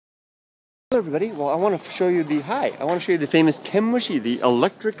everybody. Well, I want to show you the famous Denkimushi, the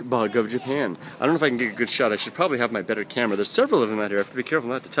electric bug of Japan. I don't know if I can get a good shot. I should probably have my better camera. There's several of them out here. I have to be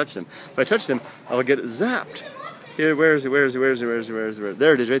careful not to touch them. If I touch them, I'll get zapped. Here, where is it? There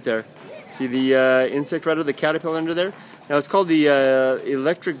it is, right there. See the insect right under the caterpillar under there? Now it's called the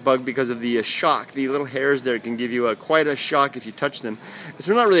electric bug because of the shock. The little hairs there can give you quite a shock if you touch them. It's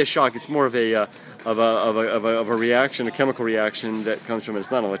not really a shock. It's more of a reaction, a chemical reaction that comes from it.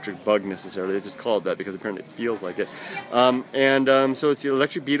 It's not an electric bug necessarily. They just call it that because apparently it feels like it. So it's the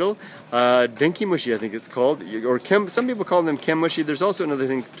electric beetle, Denkimushi, I think it's called, or some people call them Kenmushi. There's also another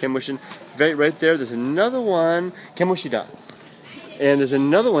thing, Kenmushin, right there. There's another one, Kenmushi-da. And there's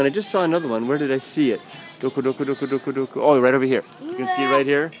another one. I just saw another one. Where did I see it? Doko. Oh, right over here. You can see it right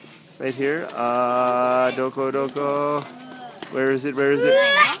here. Right here. Doko. Where is it?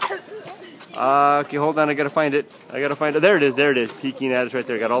 Okay, hold on. I gotta find it. There it is. Peeking at it right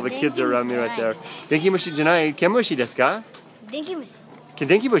there. Got all the kids around me right there. Denkimushi janai. Kenmushi desu ka? Denkimushi.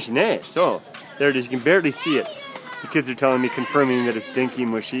 Denkimushi ne. So, there it is. You can barely see it. The kids are telling me, confirming that it's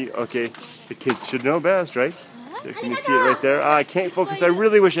Denkimushi. Okay, the kids should know best, right? There, can you see it right there? I can't focus. I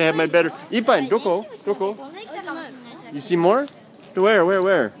really wish I had my better. Ipan, doko. You see more?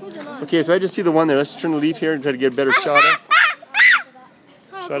 Where? Okay, so I just see the one there. Let's turn the leaf here and try to get a better shot at.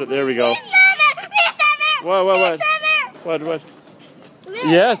 There we go. What?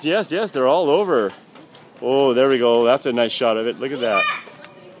 Yes, they're all over. Oh, there we go. That's a nice shot of it. Look at that.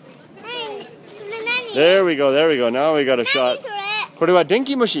 There we go. Now we got a shot. Kore wa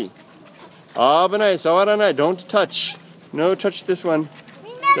denkimushi. Abanai, sawaranai. Don't touch. No, touch this one.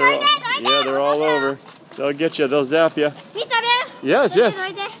 They're all over. They'll get you. They'll zap you. Yes. There.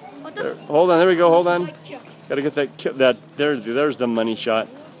 Hold on. There we go. Hold on. Gotta get that. There's the money shot.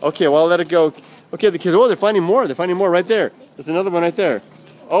 Okay, well, I'll let it go. Okay, the kids. Oh, they're finding more. Right there. There's another one right there.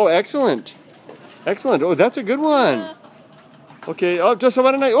 Oh, excellent. Oh, that's a good one. Okay. Oh, just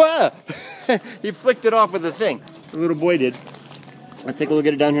about a night. Oh, he flicked it off with the thing. The little boy did. Let's take a look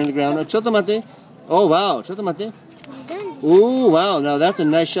at it down here on the ground. Oh, chotomate. Oh, wow. Chotomate. Oh, wow. Now that's a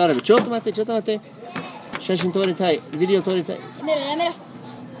nice shot of it. Chotomate. Shashin toritai. Video toritai.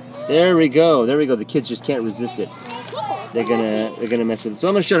 There we go. The kids just can't resist it. They're gonna mess with it. So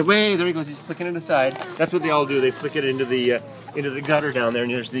I'm gonna shut it. Wait, there he goes. He's flicking it aside. That's what they all do. They flick it into the gutter down there,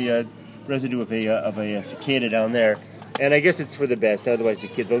 and there's the residue of a cicada down there. And I guess it's for the best. Otherwise, the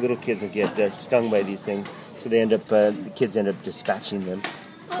little kids will get stung by these things. So the kids end up dispatching them.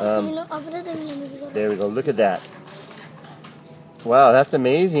 There we go. Look at that. Wow, that's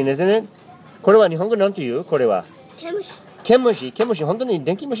amazing, isn't it? これは日本語なんて言う？これは。Kenmushi. 本当に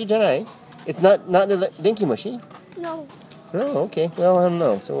Denkimushiじゃない? It's not Denkimushi? No. Oh, okay. Well, I don't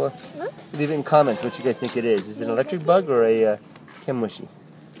know. So leave it in comments what you guys think it is. Is it an electric bug or a Kenmushi?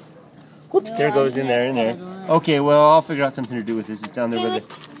 Whoops, there goes in there. Okay, well, I'll figure out something to do with this. It's down there with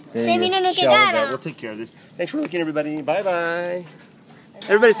the shell of it. We'll take care of this. Thanks for looking, everybody. Bye-bye.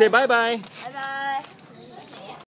 Everybody say bye-bye. Bye-bye.